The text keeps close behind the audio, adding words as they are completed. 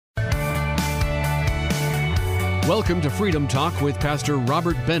Welcome to Freedom Talk with Pastor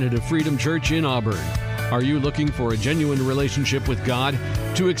Robert Bennett of Freedom Church in Auburn. Are you looking for a genuine relationship with God,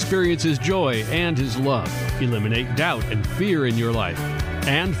 to experience His joy and His love, eliminate doubt and fear in your life,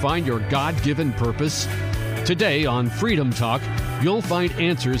 and find your God-given purpose? Today on Freedom Talk, you'll find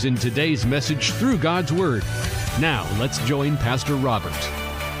answers in today's message through God's Word. Now, let's join Pastor Robert.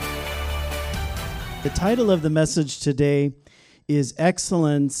 The title of the message today is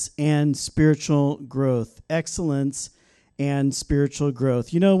Excellence and Spiritual Growth. Excellence and spiritual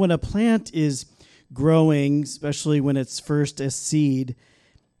growth. You know, when a plant is growing, especially when it's first a seed,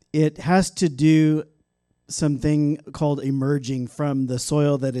 it has to do something called emerging from the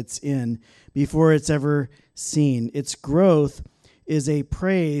soil that it's in before it's ever seen. Its growth is a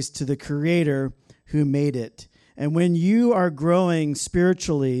praise to the Creator who made it. And when you are growing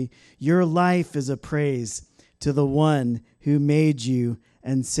spiritually, your life is a praise to the one who made you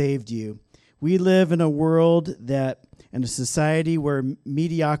and saved you. We live in a world and a society where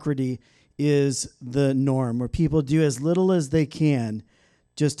mediocrity is the norm, where people do as little as they can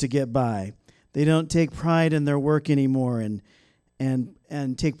just to get by. They don't take pride in their work anymore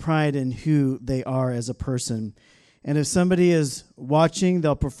and take pride in who they are as a person. And if somebody is watching,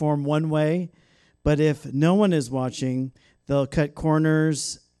 they'll perform one way, but if no one is watching, they'll cut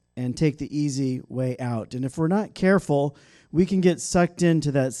corners and take the easy way out. And if we're not careful, we can get sucked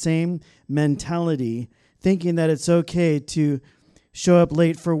into that same mentality, thinking that it's okay to show up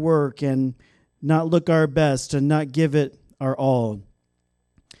late for work and not look our best and not give it our all.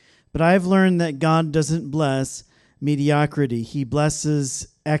 But I've learned that God doesn't bless mediocrity. He blesses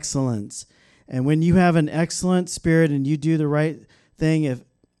excellence. And when you have an excellent spirit and you do the right thing,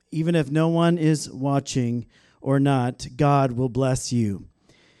 even if no one is watching or not, God will bless you.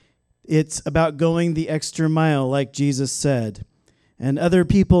 It's about going the extra mile, like Jesus said. And other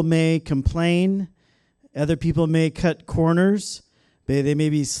people may complain. Other people may cut corners. They may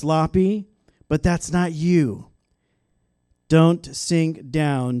be sloppy, but that's not you. Don't sink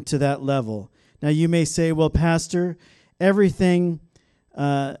down to that level. Now, you may say, well, Pastor, everything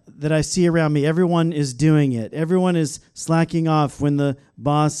that I see around me, everyone is doing it. Everyone is slacking off when the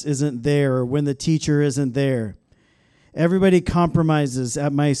boss isn't there or when the teacher isn't there. Everybody compromises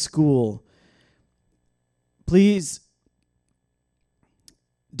at my school. Please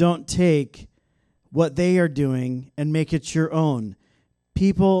don't take what they are doing and make it your own.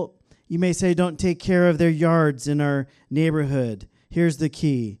 People, you may say, don't take care of their yards in our neighborhood. Here's the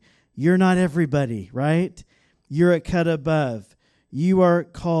key. You're not everybody, right? You're a cut above. You are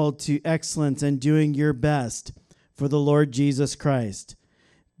called to excellence and doing your best for the Lord Jesus Christ.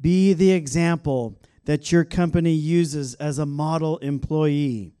 Be the example that your company uses as a model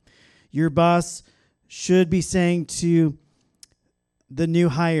employee. Your boss should be saying to the new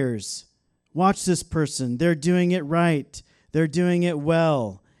hires, watch this person. They're doing it right. They're doing it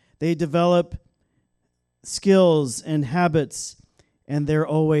well. They develop skills and habits, and they're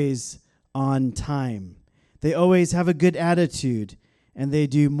always on time. They always have a good attitude, and they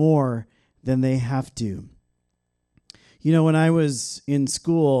do more than they have to. You know, when I was in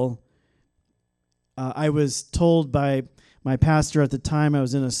school, I was told by my pastor at the time, I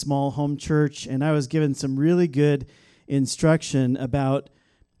was in a small home church, and I was given some really good instruction about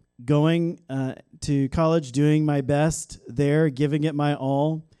going to college, doing my best there, giving it my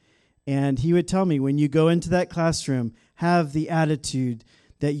all. And he would tell me, when you go into that classroom, have the attitude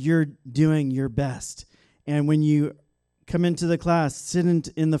that you're doing your best. And when you come into the class, sit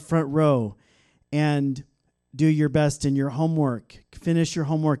in the front row and do your best in your homework. Finish your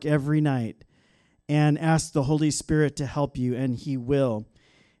homework every night and ask the Holy Spirit to help you, and He will.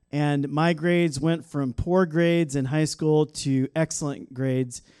 And my grades went from poor grades in high school to excellent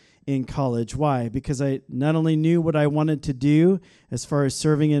grades in college. Why? Because I not only knew what I wanted to do as far as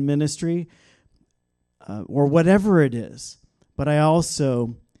serving in ministry or whatever it is, but I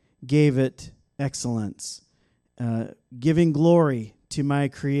also gave it excellence, giving glory to my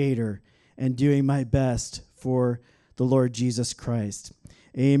Creator and doing my best for the Lord Jesus Christ.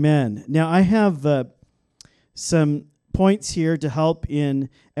 Amen. Now, I have some points here to help in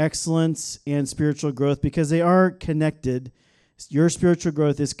excellence and spiritual growth because they are connected. Your spiritual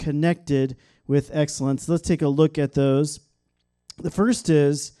growth is connected with excellence. Let's take a look at those. The first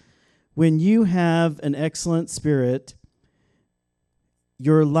is, when you have an excellent spirit,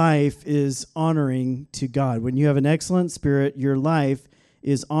 your life is honoring to God. When you have an excellent spirit, your life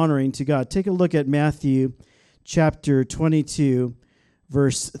is honoring to God. Take a look at Matthew chapter 22,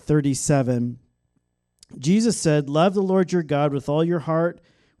 verse 37. Jesus said, "Love the Lord your God with all your heart,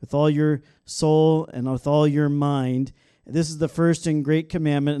 with all your soul, and with all your mind. This is the first and great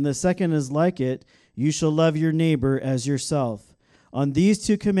commandment, and the second is like it. You shall love your neighbor as yourself. On these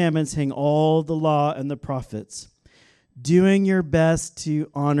two commandments hang all the law and the prophets. Doing your best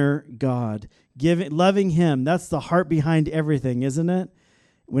to honor God, loving Him, that's the heart behind everything, isn't it?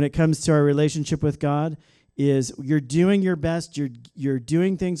 When it comes to our relationship with God, is you're doing your best, you're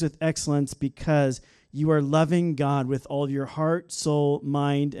doing things with excellence because you are loving God with all your heart, soul,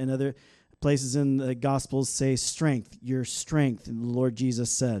 mind, and other places in the Gospels say strength, your strength, the Lord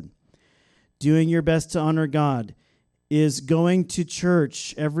Jesus said. Doing your best to honor God is going to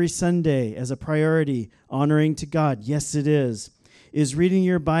church every Sunday as a priority, honoring to God. Yes, it is. Is reading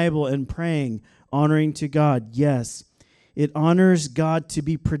your Bible and praying, honoring to God. Yes. It honors God to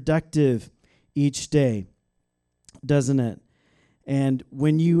be productive each day, doesn't it? And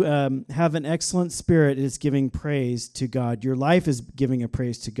when you have an excellent spirit, it's giving praise to God. Your life is giving a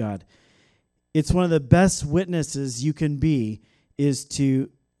praise to God. It's one of the best witnesses you can be is to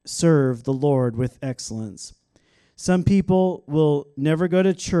serve the Lord with excellence. Some people will never go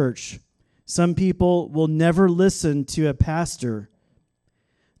to church. Some people will never listen to a pastor.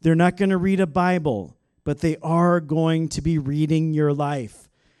 They're not going to read a Bible, but they are going to be reading your life.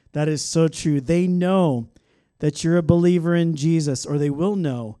 That is so true. They know that you're a believer in Jesus, or they will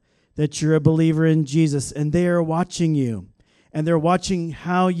know that you're a believer in Jesus, and they are watching you, and they're watching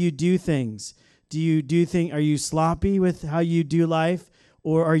how you do things. Are you sloppy with how you do life,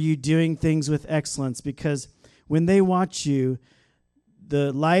 or are you doing things with excellence? Because when they watch you,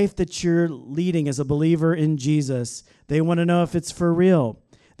 the life that you're leading as a believer in Jesus, they want to know if it's for real.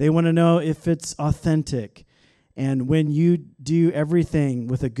 They want to know if it's authentic. And when you do everything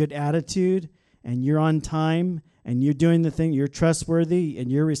with a good attitude and you're on time and you're doing the thing, you're trustworthy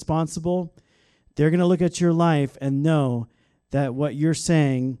and you're responsible, they're going to look at your life and know that what you're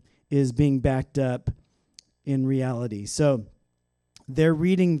saying is being backed up in reality. So they're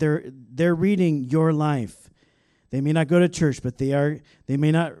reading your life. They may not go to church, but they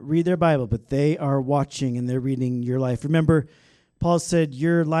may not read their Bible, but they are watching and they're reading your life. Remember, Paul said,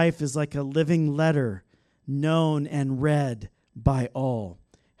 your life is like a living letter, known and read by all.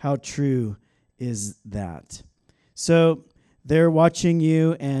 How true is that? So they're watching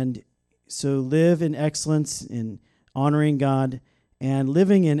you, and so live in excellence in honoring God, and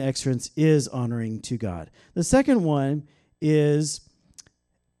living in excellence is honoring to God. The second one is,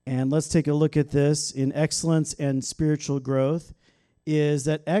 and let's take a look at this, in excellence and spiritual growth, is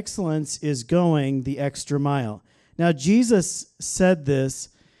that excellence is going the extra mile. Now, Jesus said this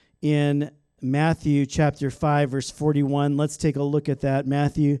in Matthew chapter 5, verse 41. Let's take a look at that.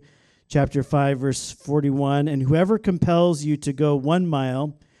 Matthew chapter 5, verse 41. And whoever compels you to go 1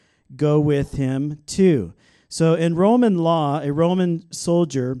 mile, go with him 2. So in Roman law, a Roman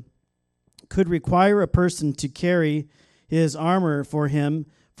soldier could require a person to carry his armor for him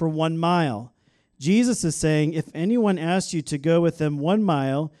for 1 mile. Jesus is saying, if anyone asks you to go with them 1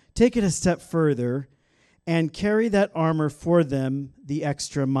 mile, take it a step further and carry that armor for them the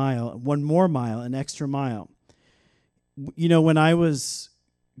extra mile, 1 more mile, an extra mile. You know, when I was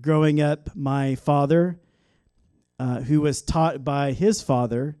growing up, my father, who was taught by his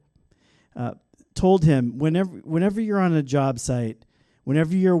father, told him, whenever you're on a job site,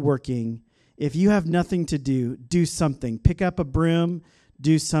 whenever you're working, if you have nothing to do something. Pick up a broom,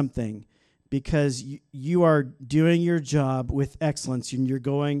 do something, because you are doing your job with excellence and you're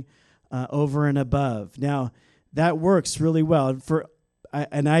going over and above. Now, that works really well.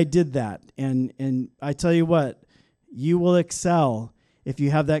 And I did that. And I tell you what, you will excel if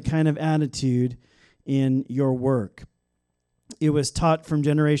you have that kind of attitude in your work. It was taught from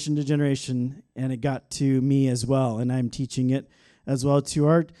generation to generation, and it got to me as well, and I'm teaching it as well to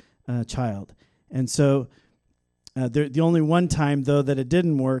our child. And so the only one time, though, that it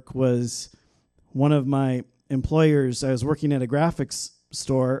didn't work was one of my employers. I was working at a graphics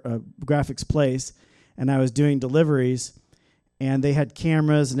store, a graphics place, and I was doing deliveries, and they had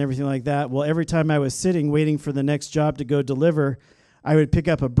cameras and everything like that. Well, every time I was sitting waiting for the next job to go deliver, I would pick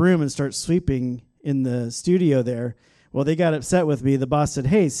up a broom and start sweeping in the studio there. Well, they got upset with me. The boss said,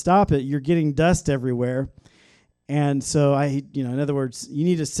 "Hey, stop it. You're getting dust everywhere." And so in other words, you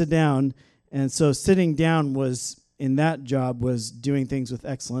need to sit down. And so sitting down in that job was doing things with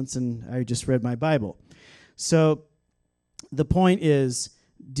excellence, and I just read my Bible. So the point is,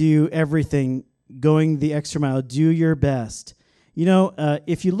 do everything, going the extra mile, do your best. You know,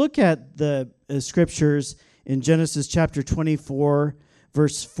 if you look at the scriptures in Genesis chapter 24,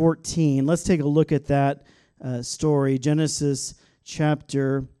 verse 14, let's take a look at that story. Genesis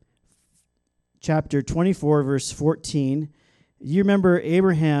chapter 24, verse 14. You remember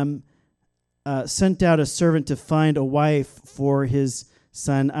Abraham sent out a servant to find a wife for his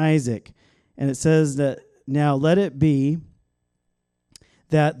son Isaac. And it says that, now let it be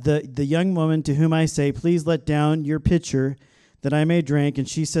that the young woman to whom I say, please let down your pitcher that I may drink. And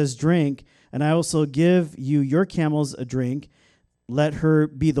she says, drink, and I also give you your camels a drink. Let her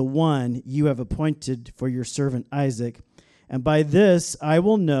be the one you have appointed for your servant Isaac. And by this I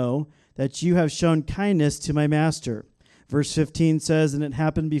will know that you have shown kindness to my master. Verse 15 says, and it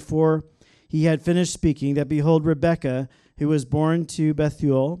happened before he had finished speaking, that behold, Rebekah, who was born to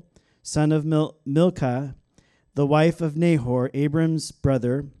Bethuel, son of Milcah, the wife of Nahor, Abraham's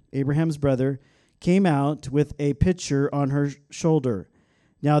brother, came out with a pitcher on her shoulder.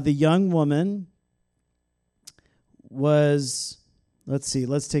 Now the young woman was,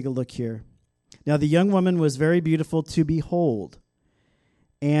 let's take a look here. Now the young woman was very beautiful to behold,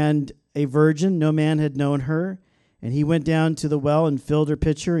 and a virgin, no man had known her. And he went down to the well and filled her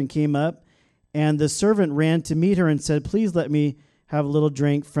pitcher and came up. And the servant ran to meet her and said, please let me have a little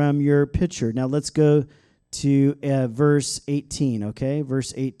drink from your pitcher. Now let's go to verse 18, okay?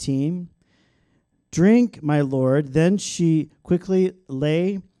 Verse 18. Drink, my lord. Then she quickly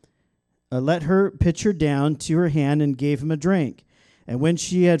let her pitcher down to her hand and gave him a drink. And when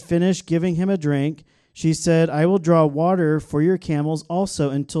she had finished giving him a drink, she said, I will draw water for your camels also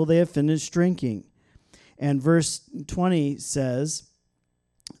until they have finished drinking. And verse 20 says,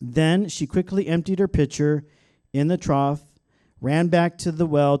 then she quickly emptied her pitcher in the trough, ran back to the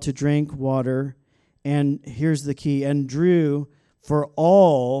well to drink water, and here's the key, and drew for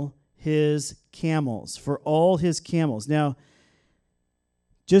all his camels. Now,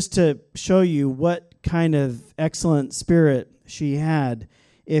 just to show you what kind of excellent spirit she had,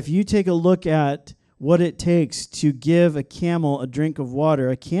 if you take a look at what it takes to give a camel a drink of water,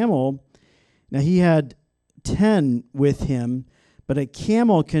 a camel, now he had 10 with him, but a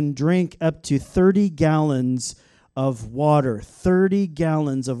camel can drink up to 30 gallons of water. 30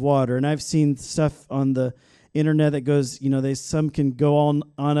 gallons of water. And I've seen stuff on the internet that goes, some can go on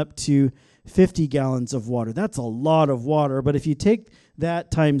up to 50 gallons of water. That's a lot of water. But if you take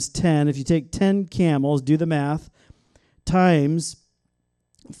that times 10, if you take 10 camels, do the math, times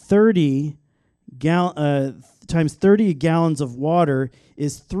 30 gallons of water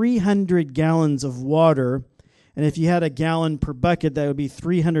is 300 gallons of water. And if you had a gallon per bucket, that would be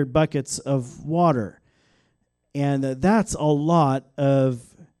 300 buckets of water. And that's a lot of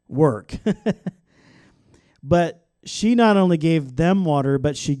work. But she not only gave them water,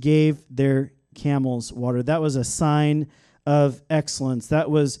 but she gave their camels water. That was a sign of excellence.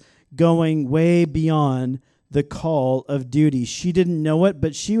 That was going way beyond the call of duty. She didn't know it,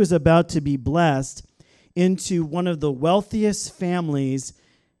 but she was about to be blessed into one of the wealthiest families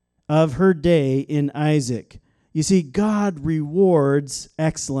of her day in Isaac. You see, God rewards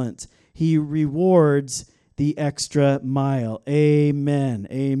excellence. He rewards the extra mile. Amen.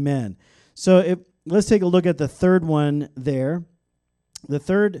 Amen. So let's take a look at the third one there. The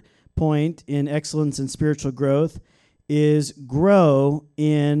third point in excellence and spiritual growth is grow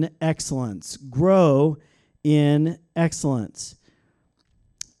in excellence. Grow in excellence.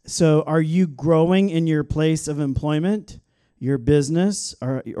 So are you growing in your place of employment, your business,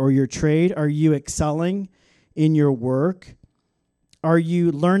 or your trade? Are you excelling in your work? Are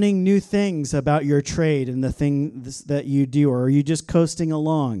you learning new things about your trade and the things that you do, or are you just coasting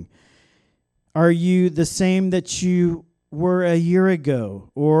along? Are you the same that you were a year ago,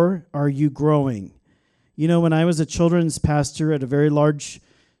 or are you growing? When I was a children's pastor at a very large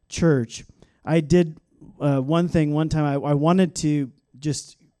church, I did one thing one time. I wanted to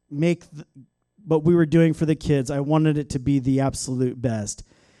just make what we were doing for the kids, I wanted it to be the absolute best.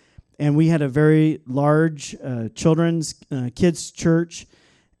 And we had a very large children's kids church,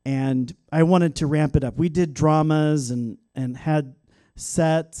 and I wanted to ramp it up. We did dramas and had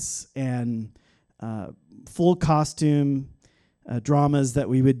sets and full costume dramas that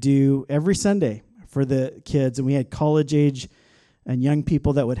we would do every Sunday for the kids. And we had college age and young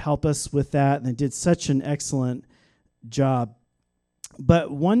people that would help us with that, and they did such an excellent job.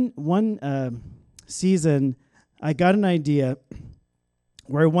 But one season, I got an idea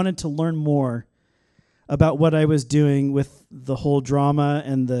where I wanted to learn more about what I was doing with the whole drama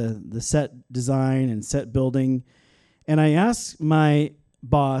and the set design and set building. And I asked my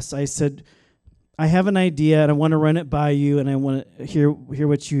boss, I said, I have an idea and I want to run it by you, and I want to hear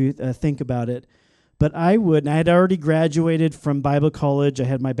what you think about it. But I had already graduated from Bible college. I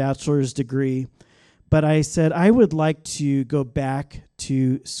had my bachelor's degree. But I said, I would like to go back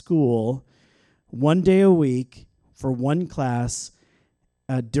to school one day a week for one class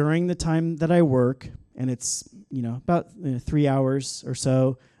during the time that I work, and it's about 3 hours or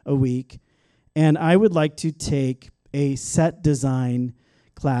so a week, and I would like to take a set design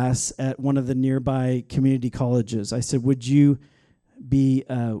class at one of the nearby community colleges. I said, would you be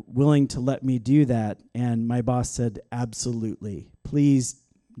willing to let me do that? And my boss said, absolutely. Please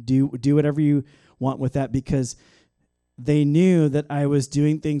do whatever you want with that, because they knew that I was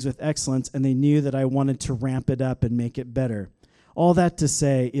doing things with excellence, and they knew that I wanted to ramp it up and make it better. All that to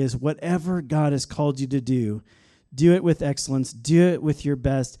say is, whatever God has called you to do it with excellence, do it with your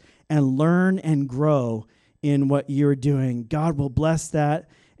best, and learn and grow in what you're doing. God will bless that,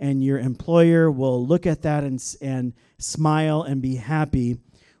 and your employer will look at that and smile and be happy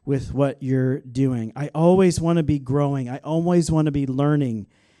with what you're doing. I always want to be growing. I always want to be learning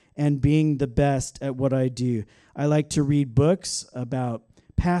and being the best at what I do. I like to read books about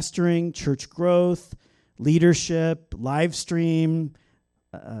pastoring, church growth, leadership, live stream,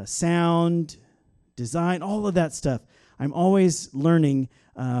 sound, design, all of that stuff. I'm always learning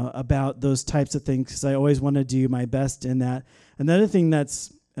about those types of things because I always want to do my best in that. Another thing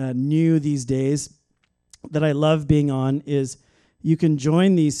that's new these days that I love being on is you can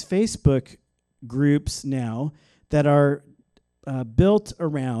join these Facebook groups now that are built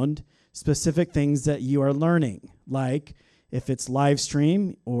around specific things that you are learning, like if it's live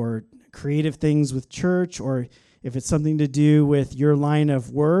stream or creative things with church, or if it's something to do with your line of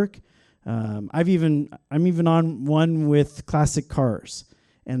work. I'm even on one with classic cars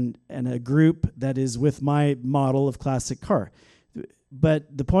and a group that is with my model of classic car.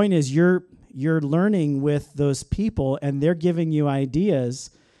 But the point is you're learning with those people, and they're giving you ideas,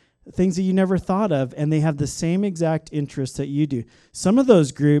 things that you never thought of, and they have the same exact interests that you do. Some of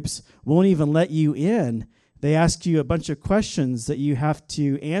those groups won't even let you in. They ask you a bunch of questions that you have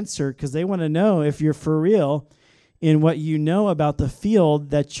to answer because they want to know if you're for real in what you know about the field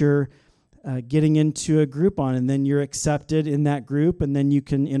that you're getting into a group on, and then you're accepted in that group, and then you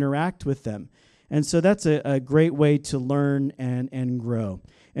can interact with them. And so that's a great way to learn and grow.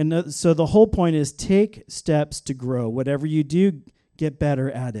 And so the whole point is take steps to grow. Whatever you do, get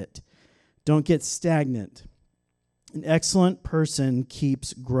better at it. Don't get stagnant. An excellent person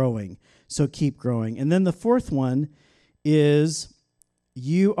keeps growing, so keep growing. And then the fourth one is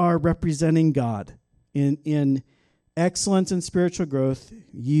you are representing God. In excellence and spiritual growth,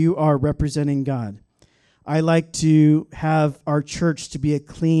 you are representing God. I like to have our church to be a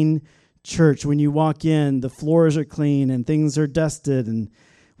clean church. When you walk in, the floors are clean and things are dusted, and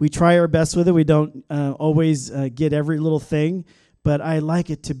we try our best with it. We don't always get every little thing, but I like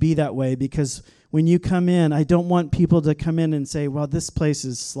it to be that way, because when you come in, I don't want people to come in and say, well, this place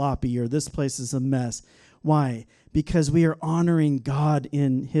is sloppy or this place is a mess. Why? Because we are honoring God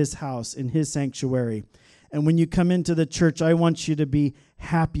in his house, in his sanctuary. And when you come into the church, I want you to be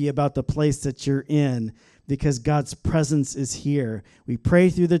happy about the place that you're in, because God's presence is here. We pray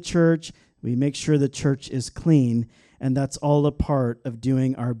through the church. We make sure the church is clean, and that's all a part of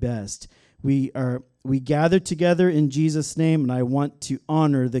doing our best. We gather together in Jesus' name, and I want to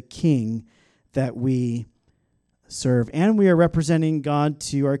honor the King that we serve. And we are representing God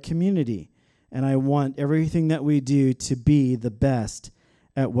to our community, and I want everything that we do to be the best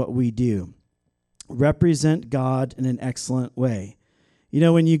at what we do. Represent God in an excellent way. You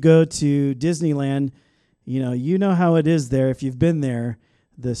know, when you go to Disneyland, you know how it is there. If you've been there,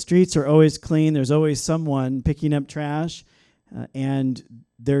 the streets are always clean. There's always someone picking up trash, and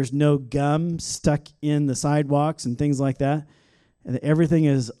there's no gum stuck in the sidewalks and things like that. And everything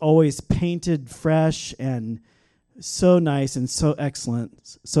is always painted fresh and so nice and so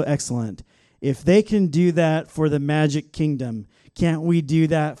excellent. So excellent. If they can do that for the Magic Kingdom, can't we do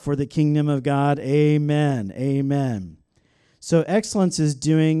that for the kingdom of God? Amen. Amen. So excellence is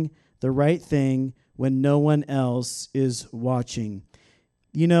doing the right thing when no one else is watching.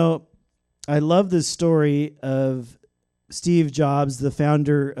 You know, I love the story of Steve Jobs, the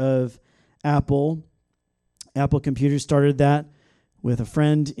founder of Apple. Apple Computers started that with a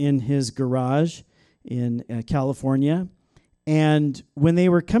friend in his garage in California. And when they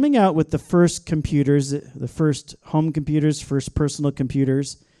were coming out with the first computers, the first home computers, first personal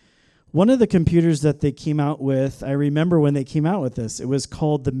computers, one of the computers that they came out with, I remember when they came out with this, it was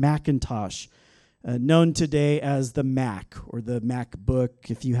called the Macintosh, known today as the Mac or the MacBook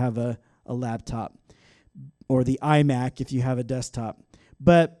if you have a laptop, or the iMac if you have a desktop.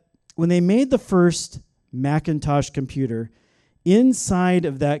 But when they made the first Macintosh computer, inside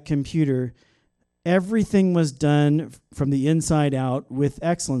of that computer, everything was done from the inside out with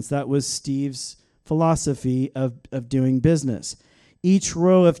excellence. That was Steve's philosophy of doing business. Each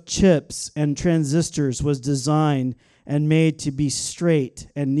row of chips and transistors was designed and made to be straight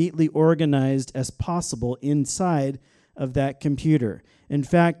and neatly organized as possible inside of that computer. In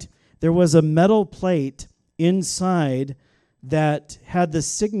fact, there was a metal plate inside that had the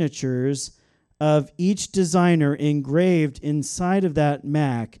signatures of each designer engraved inside of that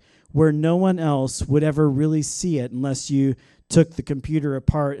Mac, where no one else would ever really see it unless you took the computer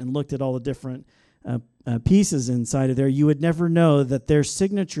apart and looked at all the different pieces inside of there. You would never know that their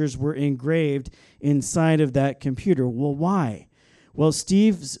signatures were engraved inside of that computer. Well, why? Well,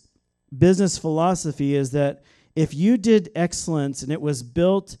 Steve's business philosophy is that if you did excellence and it was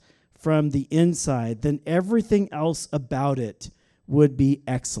built from the inside, then everything else about it would be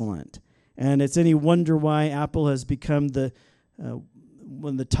excellent. And it's any wonder why Apple has become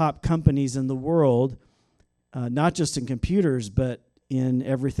one of the top companies in the world, not just in computers, but in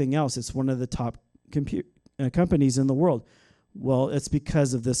everything else. It's one of the top companies in the world. Well, it's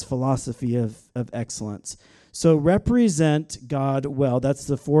because of this philosophy of excellence. So represent God well. That's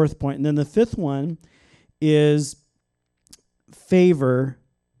the fourth point. And then the fifth one is favor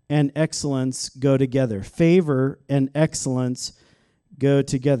and excellence go together. Favor and excellence go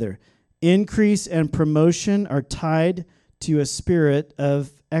together. Increase and promotion are tied to a spirit of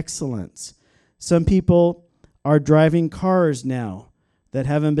excellence. Some people are driving cars now that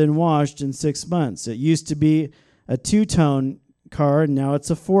haven't been washed in 6 months. It used to be a 2-tone car, and now it's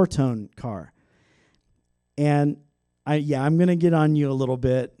a 4-tone car. And I'm going to get on you a little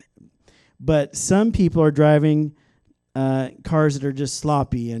bit, but some people are driving cars that are just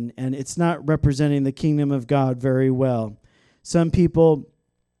sloppy, and it's not representing the kingdom of God very well. Some people,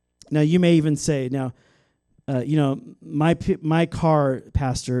 now you may even say, my car,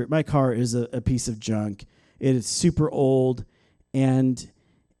 Pastor, my car is a piece of junk. It is super old, and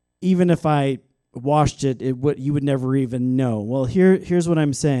even if I washed it, you would never even know. Well, here's what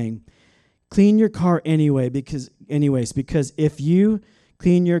I'm saying. Clean your car because if you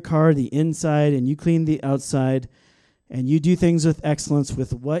clean your car, the inside, and you clean the outside, and you do things with excellence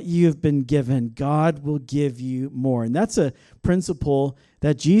with what you've been given, God will give you more. And that's a principle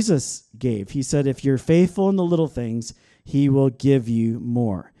that Jesus gave. He said, if you're faithful in the little things, he will give you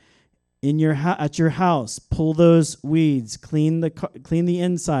more. At your house, pull those weeds, clean the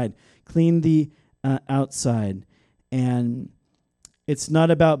inside, clean the outside. And it's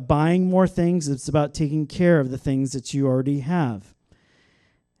not about buying more things, it's about taking care of the things that you already have.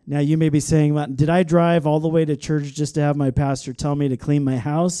 Now, you may be saying, well, did I drive all the way to church just to have my pastor tell me to clean my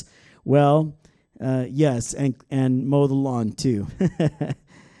house? Well, yes, and mow the lawn too.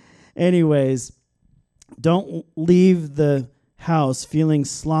 Anyways, don't leave the house feeling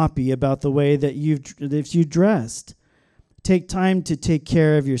sloppy about the way that you dressed. Take time to take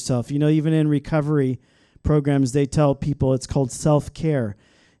care of yourself. Even in recovery programs, they tell people it's called self-care.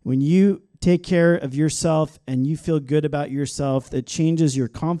 When you take care of yourself and you feel good about yourself, it changes your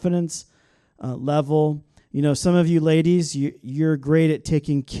confidence level. Some of you ladies, you're great at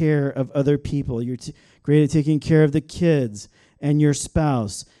taking care of other people. You're great at taking care of the kids and your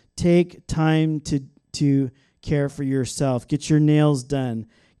spouse. Take time to care for yourself. Get your nails done.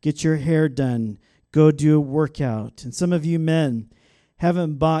 Get your hair done. Go do a workout. And some of you men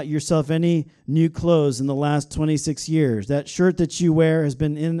haven't bought yourself any new clothes in the last 26 years. That shirt that you wear has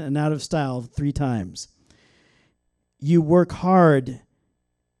been in and out of style 3 times. You work hard.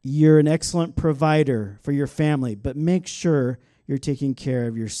 You're an excellent provider for your family, but make sure you're taking care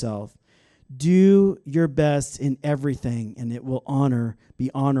of yourself. Do your best in everything, and it will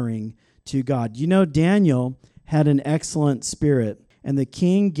be honoring to God. Daniel had an excellent spirit, and the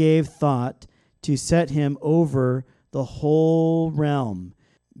king gave thought to set him over the whole realm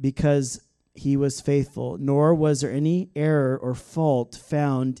because he was faithful, nor was there any error or fault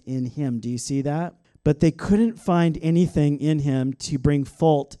found in him. Do you see that? But they couldn't find anything in him to bring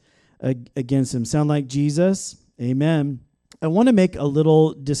fault against him. Sound like Jesus? Amen. I want to make a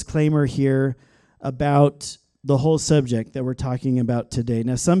little disclaimer here about the whole subject that we're talking about today.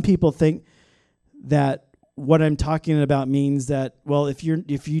 Now, some people think that what I'm talking about means that, well, if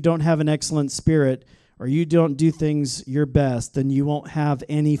you don't have an excellent spirit or you don't do things your best, then you won't have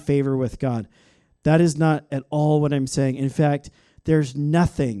any favor with God. That is not at all what I'm saying. In fact, there's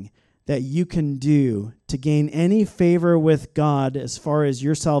nothing that you can do to gain any favor with God as far as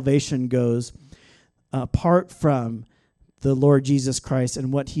your salvation goes apart from the Lord Jesus Christ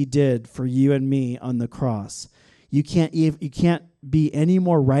and what he did for you and me on the cross. You can't be any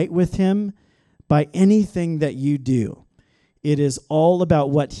more right with him by anything that you do. It is all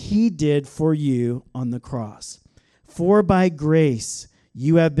about what he did for you on the cross. For by grace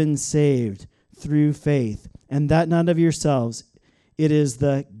you have been saved through faith, and that not of yourselves. It is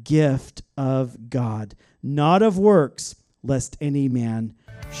the gift of God, not of works, lest any man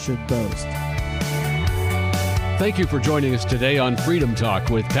should boast. Thank you for joining us today on Freedom Talk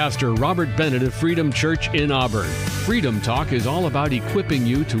with Pastor Robert Bennett of Freedom Church in Auburn. Freedom Talk is all about equipping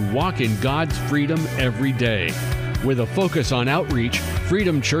you to walk in God's freedom every day. With a focus on outreach,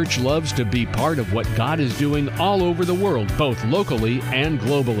 Freedom Church loves to be part of what God is doing all over the world, both locally and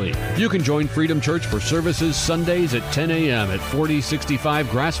globally. You can join Freedom Church for services Sundays at 10 a.m. at 4065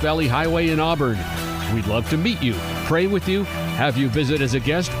 Grass Valley Highway in Auburn. We'd love to meet you, pray with you, have you visit as a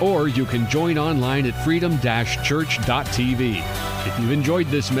guest, or you can join online at freedom-church.tv. If you've enjoyed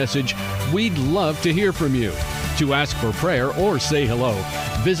this message, we'd love to hear from you. To ask for prayer or say hello,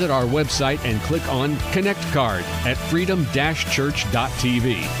 visit our website and click on Connect Card at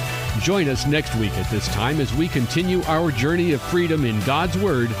freedom-church.tv. Join us next week at this time as we continue our journey of freedom in God's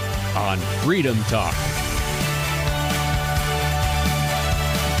Word on Freedom Talk.